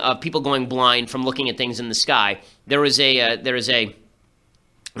 Speaking of people going blind from looking at things in the sky,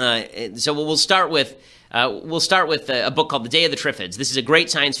 so we'll start with a book called The Day of the Triffids. This is a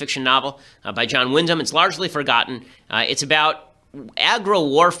great science fiction novel by John Wyndham. It's largely forgotten. It's about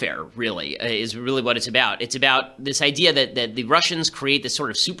agro-warfare, really, is really what it's about. It's about this idea that the Russians create this sort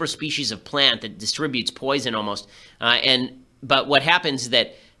of super species of plant that distributes poison almost. But what happens is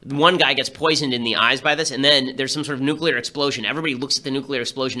that one guy gets poisoned in the eyes by this, and then there's some sort of nuclear explosion. Everybody looks at the nuclear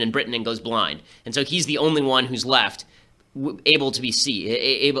explosion in Britain and goes blind. And so he's the only one who's left able to be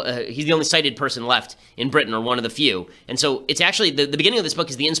he's the only sighted person left in Britain, or one of the few. And so it's actually, the beginning of this book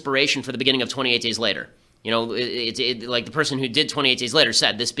is the inspiration for the beginning of 28 Days Later. You know, like the person who did 28 Days Later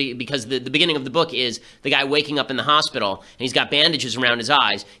said this, because the beginning of the book is the guy waking up in the hospital, and he's got bandages around his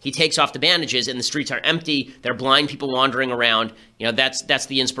eyes. He takes off the bandages, and the streets are empty. There are blind people wandering around. You know, that's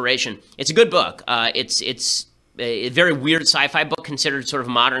the inspiration. It's a good book. It's a very weird sci-fi book, considered sort of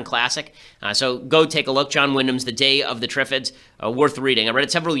a modern classic. So go take a look. John Wyndham's The Day of the Triffids, worth reading. I read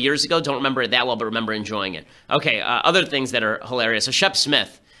it several years ago. Don't remember it that well, but remember enjoying it. Okay, other things that are hilarious. So Shep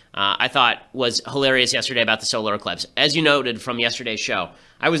Smith, I thought was hilarious yesterday about the solar eclipse. As you noted from yesterday's show,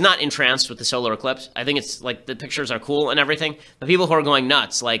 I was not entranced with the solar eclipse. I think it's like the pictures are cool and everything. The people who are going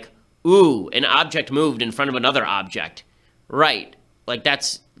nuts, like, ooh, an object moved in front of another object. Right. Like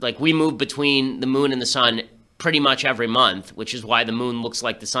that's, like we move between the moon and the sun pretty much every month, which is why the moon looks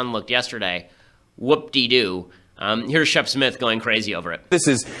like the sun looked yesterday. Whoop-de-doo. Here's Shep Smith going crazy over it. This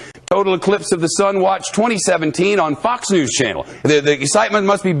is Total Eclipse of the Sun Watch 2017 on Fox News Channel. The excitement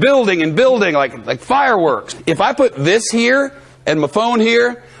must be building and building like fireworks. If I put this here and my phone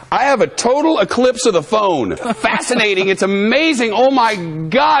here, I have a total eclipse of the phone. Fascinating. It's amazing. Oh my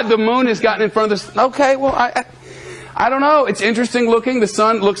God, the moon has gotten in front of this. Okay, well, I don't know. It's interesting looking. The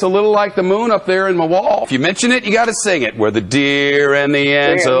sun looks a little like the moon up there in my wall. If you mention it, you got to sing it. Where the deer and the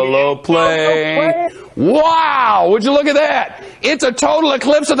antelope play. Wow! Would you look at that? It's a total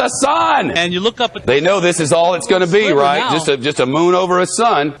eclipse of the sun. And you look up at... They know this is all it's going to be, right? Just a moon over a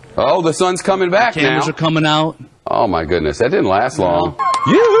sun. Oh, the sun's coming back now. Cameras are coming out. Oh my goodness, that didn't last long.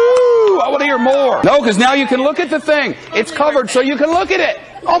 Yoo-hoo! I want to hear more. No, because now you can look at the thing. It's covered so you can look at it.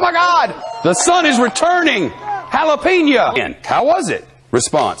 Oh my God! The sun is returning. Jalapeno. And how was it?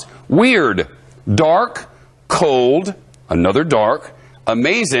 Response. Weird. Dark. Cold. Another dark.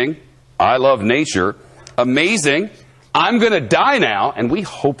 Amazing. I love nature. Amazing. I'm going to die now. And we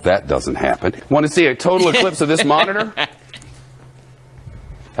hope that doesn't happen. Want to see a total eclipse of this monitor?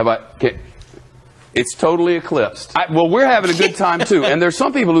 How about... Okay. It's totally eclipsed. Well, we're having a good time, too. And there's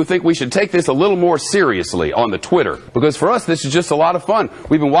some people who think we should take this a little more seriously on the Twitter. Because for us, this is just a lot of fun.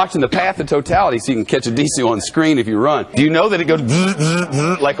 We've been watching the Path of Totality so you can catch a DC on screen if you run. Do you know that it goes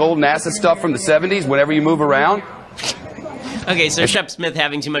like old NASA stuff from the 70s whenever you move around? Okay, so Shep Smith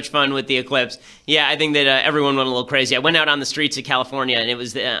having too much fun with the eclipse. Yeah, I think that everyone went a little crazy. I went out on the streets of California, and it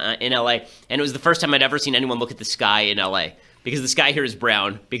was in L.A., and it was the first time I'd ever seen anyone look at the sky in L.A., because the sky here is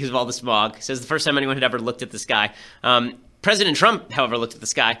brown because of all the smog. So it's the first time anyone had ever looked at the sky. President Trump, however, looked at the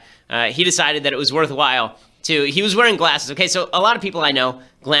sky. He decided that it was worthwhile he was wearing glasses. Okay, so a lot of people I know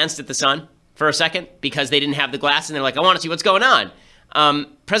glanced at the sun for a second because they didn't have the glasses, and they're like, I want to see what's going on.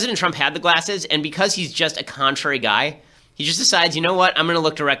 President Trump had the glasses, and because he's just a contrary guy, He just decides, you know what? I'm going to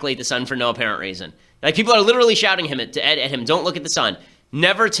look directly at the sun for no apparent reason. Like, people are literally shouting at him, don't look at the sun.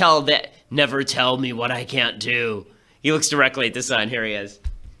 Never tell me what I can't do. He looks directly at the sun. Here he is.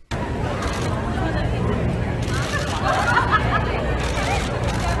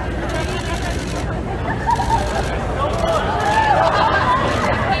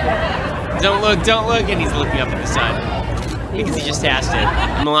 Don't look, and he's looking up at the sun because he just has to.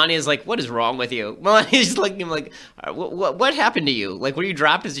 And Melania's like, what is wrong with you? Melania's just looking at him like, what happened to you? Like, were you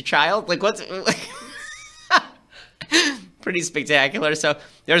dropped as a child? Like, what's... Pretty spectacular. So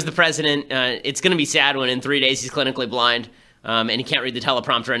there's the president. It's going to be sad when in 3 days he's clinically blind and he can't read the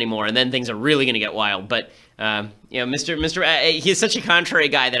teleprompter anymore, and then things are really going to get wild. But he's such a contrary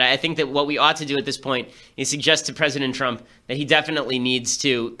guy that I think that what we ought to do at this point is suggest to President Trump that he definitely needs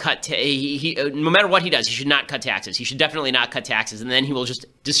to cut. No matter what he does, he should not cut taxes. He should definitely not cut taxes, and then he will just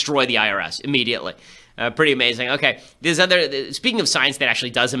destroy the IRS immediately. Pretty amazing. Okay, speaking of science that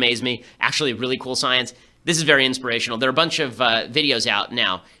actually does amaze me, actually really cool science. This is very inspirational. There are a bunch of videos out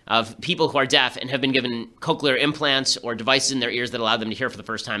now of people who are deaf and have been given cochlear implants or devices in their ears that allow them to hear for the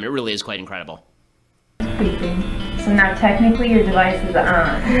first time. And it really is quite incredible. Speaking. So now technically your device is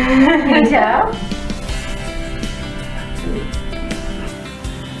on. Can you tell?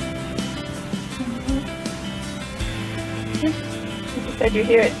 You said you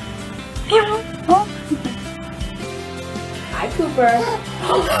hear it. Hi, Cooper.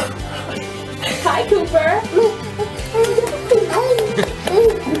 Hi, Cooper.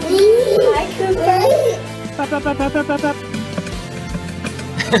 Hi, Cooper.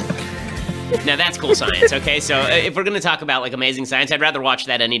 Now that's cool science, okay? So if we're going to talk about like amazing science, I'd rather watch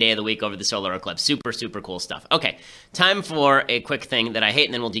that any day of the week over the solar eclipse. Super, super cool stuff. Okay, time for a quick thing that I hate,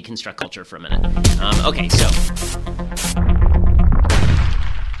 and then we'll deconstruct culture for a minute. Okay,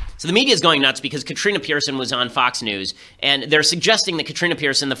 So the media is going nuts because Katrina Pearson was on Fox News, and they're suggesting that Katrina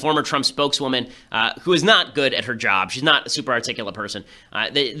Pearson, the former Trump spokeswoman, who is not good at her job, she's not a super articulate person,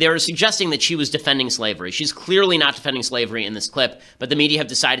 they're suggesting that she was defending slavery. She's clearly not defending slavery in this clip, but the media have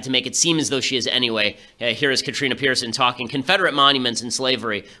decided to make it seem as though she is anyway. Here is Katrina Pearson talking Confederate monuments and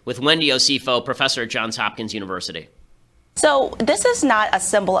slavery with Wendy Osifo, professor at Johns Hopkins University. So this is not a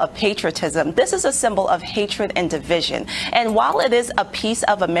symbol of patriotism. This is a symbol of hatred and division. And while it is a piece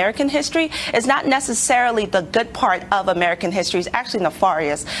of American history, it's not necessarily the good part of American history. It's actually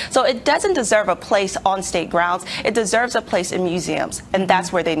nefarious. So it doesn't deserve a place on state grounds. It deserves a place in museums, and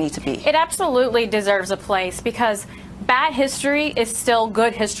that's where they need to be. It absolutely deserves a place because bad history is still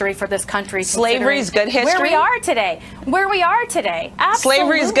good history for this country. Slavery is good history? Where we are today. Absolutely.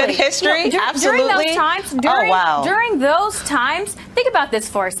 Slavery is good history? Absolutely. During those times, during those times, think about this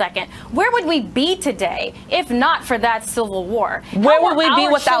for a second. Where would we be today if not for that Civil War? Where would we be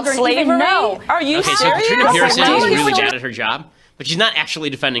without slavery? Are you serious? So Katrina Pearson is really bad at her job, but she's not actually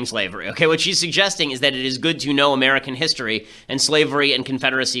defending slavery, okay? What she's suggesting is that it is good to know American history, and slavery and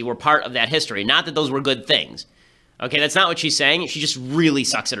Confederacy were part of that history, not that those were good things. Okay, that's not what she's saying. She just really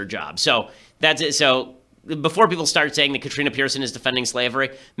sucks at her job. So that's it. So before people start saying that Katrina Pearson is defending slavery,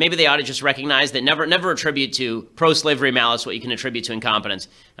 maybe they ought to just recognize that never attribute to pro-slavery malice what you can attribute to incompetence,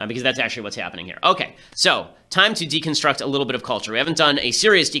 because that's actually what's happening here. Okay, so time to deconstruct a little bit of culture. We haven't done a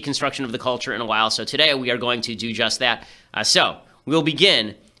serious deconstruction of the culture in a while, so today we are going to do just that. So we'll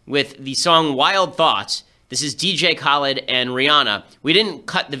begin with the song Wild Thoughts. This is DJ Khaled and Rihanna. We didn't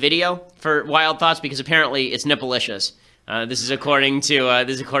cut the video for Wild Thoughts because apparently it's nippleicious. This is according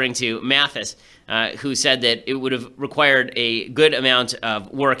to Mathis, who said that it would have required a good amount of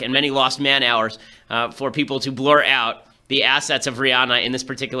work and many lost man hours for people to blur out the assets of Rihanna in this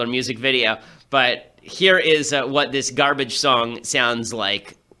particular music video. But here is what this garbage song sounds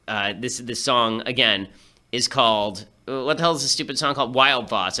like. This song, again, is called, what the hell is this stupid song called? Wild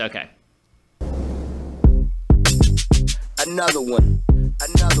Thoughts. Okay. Another one.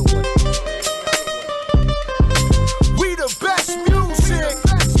 We the best music.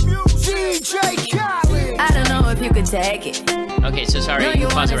 DJ Khaled. I don't know if you could take it. Okay, so sorry, you can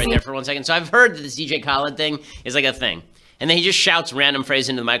pause it right there for 1 second. So I've heard that this DJ Khaled thing is like a thing. And then he just shouts random phrases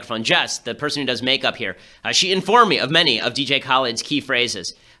into the microphone. Jess, the person who does makeup here, she informed me of many of DJ Khaled's key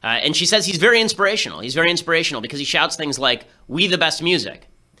phrases. And she says he's very inspirational. He's very inspirational because he shouts things like, we the best music.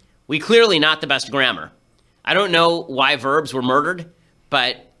 We clearly not the best grammar. I don't know why verbs were murdered,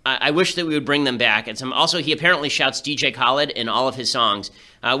 but I wish that we would bring them back. And also, he apparently shouts DJ Khaled in all of his songs,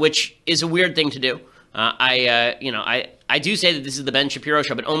 which is a weird thing to do. I do say that this is the Ben Shapiro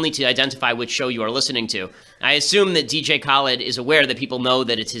Show, but only to identify which show you are listening to. I assume that DJ Khaled is aware that people know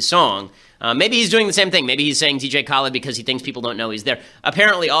that it's his song. Maybe he's doing the same thing. Maybe he's saying DJ Khaled because he thinks people don't know he's there.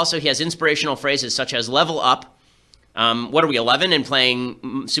 Apparently, also, he has inspirational phrases such as level up, What are we, 11 and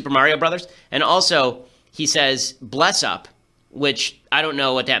playing Super Mario Brothers? And also, he says, bless up, which I don't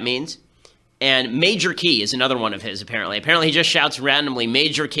know what that means. And major key is another one of his, apparently. Apparently, he just shouts randomly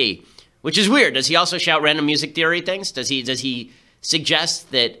major key, which is weird. Does he also shout random music theory things? Does he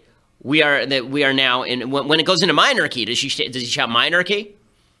suggest that we are now in, when it goes into minor key, does he shout minor key?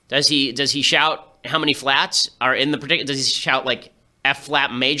 Does he shout how many flats are in the particular? Does he shout like F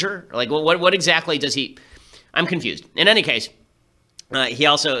flat major? Like what exactly does he? I'm confused. In any case, he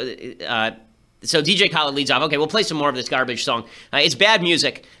also so DJ Khaled leads off. Okay, we'll play some more of this garbage song. It's bad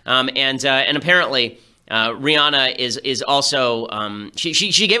music, and apparently Rihanna is also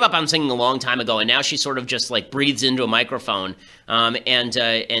she gave up on singing a long time ago, and now she sort of just like breathes into a microphone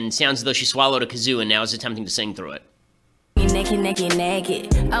and sounds as though she swallowed a kazoo, and now is attempting to sing through it.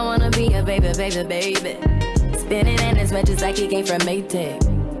 Naked. I wanna be a baby. Spinning in as much as I can gain from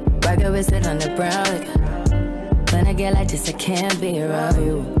Maytag. Rocket with it on the brown liquor. When I get like this, I can't be around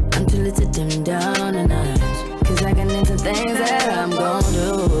you. I'm too little to dim down a notch. Cause I can into things that I'm gon'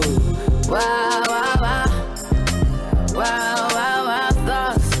 do. Wow,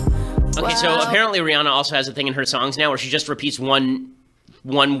 thoughts. Okay, so apparently Rihanna also has a thing in her songs now where she just repeats one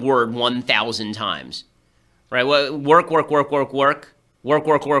word 1,000 times. Right, well, work, and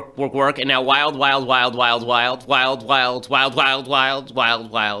now wild.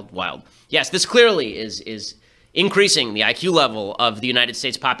 Yes, this clearly is increasing the IQ level of the United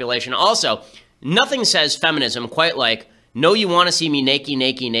States population. Also, nothing says feminism quite like, no, you want to see me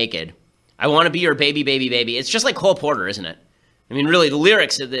naked. I want to be your baby. It's just like Cole Porter, isn't it? I mean, really, the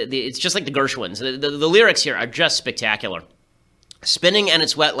lyrics, it's just like the Gershwins. The lyrics here are just spectacular. Spinning and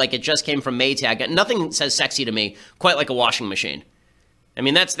it's wet like it just came from Maytag. Nothing says sexy to me quite like a washing machine. I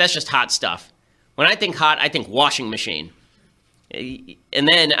mean, that's just hot stuff. When I think hot, I think washing machine. And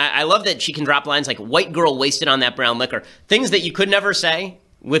then I love that she can drop lines like white girl wasted on that brown liquor. Things that you could never say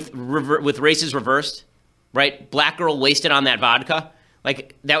with races reversed, right? Black girl wasted on that vodka.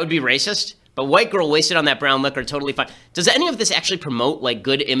 Like, that would be racist. But white girl wasted on that brown liquor, totally fine. Does any of this actually promote, like,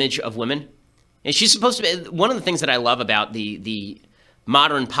 good image of women? And she's supposed to be, one of the things that I love about the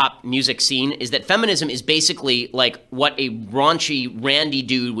modern pop music scene is that feminism is basically like what a raunchy, randy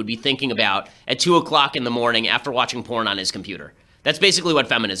dude would be thinking about at 2 o'clock in the morning after watching porn on his computer. That's basically what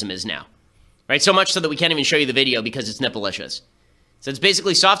feminism is now, right? So much so that we can't even show you the video because it's nippleicious. So it's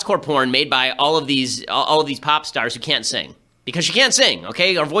basically softcore porn made by all of these pop stars who can't sing because she can't sing.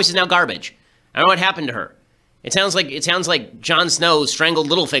 Okay, her voice is now garbage. I don't know what happened to her. It sounds like Jon Snow strangled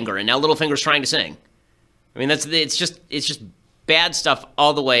Littlefinger, and now Littlefinger's trying to sing. I mean, it's just bad stuff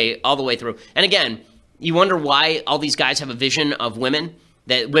all the way through. And again, you wonder why all these guys have a vision of women,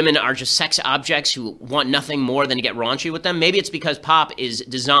 that women are just sex objects who want nothing more than to get raunchy with them. Maybe it's because pop is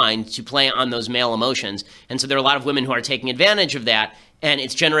designed to play on those male emotions, and so there are a lot of women who are taking advantage of that, and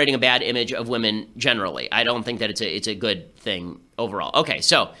it's generating a bad image of women generally. I don't think that it's a good thing overall. Okay,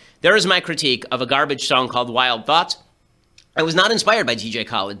 so there is my critique of a garbage song called Wild Thoughts. I was not inspired by DJ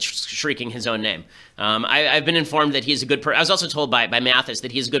Khaled shrieking his own name. I've been informed that he is a good person. I was also told by Mathis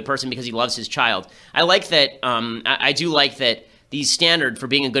that he is a good person because he loves his child. I like that. I do like that the standard for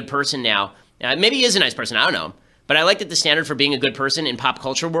being a good person now, maybe he is a nice person, I don't know, but I like that the standard for being a good person in pop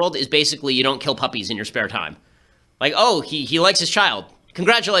culture world is basically you don't kill puppies in your spare time. Like, oh, he likes his child.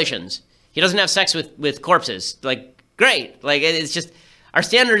 Congratulations. He doesn't have sex with corpses. Like, great. Like, it's just, our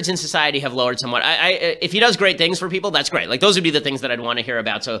standards in society have lowered somewhat. If he does great things for people, that's great. Like, those would be the things that I'd want to hear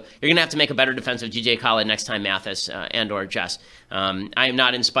about. So you're going to have to make a better defense of DJ Khaled next time, Mathis and or Jess. I am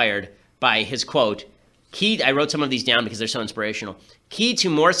not inspired by his quote. I wrote some of these down because they're so inspirational. Key to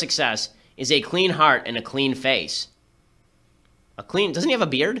more success is a clean heart and a clean face. Doesn't he have a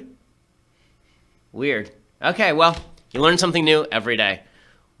beard? Weird. Okay, well, you learn something new every day.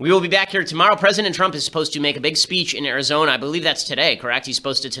 We will be back here tomorrow. President Trump is supposed to make a big speech in Arizona. I believe that's today, correct? He's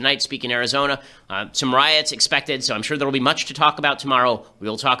supposed to tonight speak in Arizona. Some riots expected, so I'm sure there will be much to talk about tomorrow. We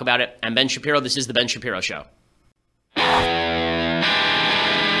will talk about it. I'm Ben Shapiro. This is The Ben Shapiro Show.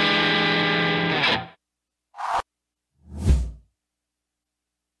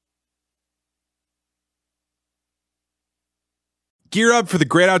 Gear up for the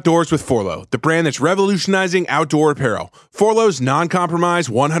great outdoors with Forloh, the brand that's revolutionizing outdoor apparel. Forloh's non-compromise,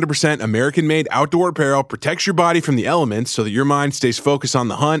 100% American-made outdoor apparel protects your body from the elements so that your mind stays focused on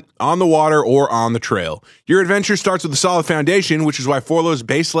the hunt, on the water, or on the trail. Your adventure starts with a solid foundation, which is why Forloh's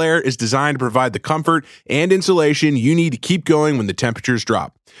base layer is designed to provide the comfort and insulation you need to keep going when the temperatures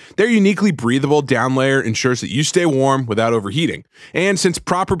drop. Their uniquely breathable down layer ensures that you stay warm without overheating. And since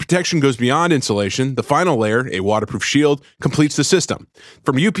proper protection goes beyond insulation, the final layer, a waterproof shield, completes the system. system.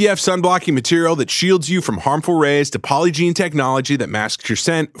 From UPF sun-blocking material that shields you from harmful rays to Polygene technology that masks your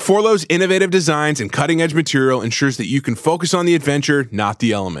scent, Forlo's innovative designs and cutting-edge material ensures that you can focus on the adventure, not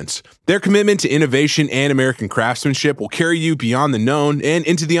the elements. Their commitment to innovation and American craftsmanship will carry you beyond the known and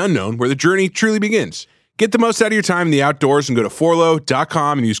into the unknown, where the journey truly begins. Get the most out of your time in the outdoors and go to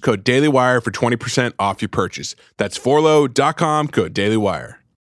forlo.com and use code DailyWire for 20% off your purchase. That's forlo.com, code DailyWire.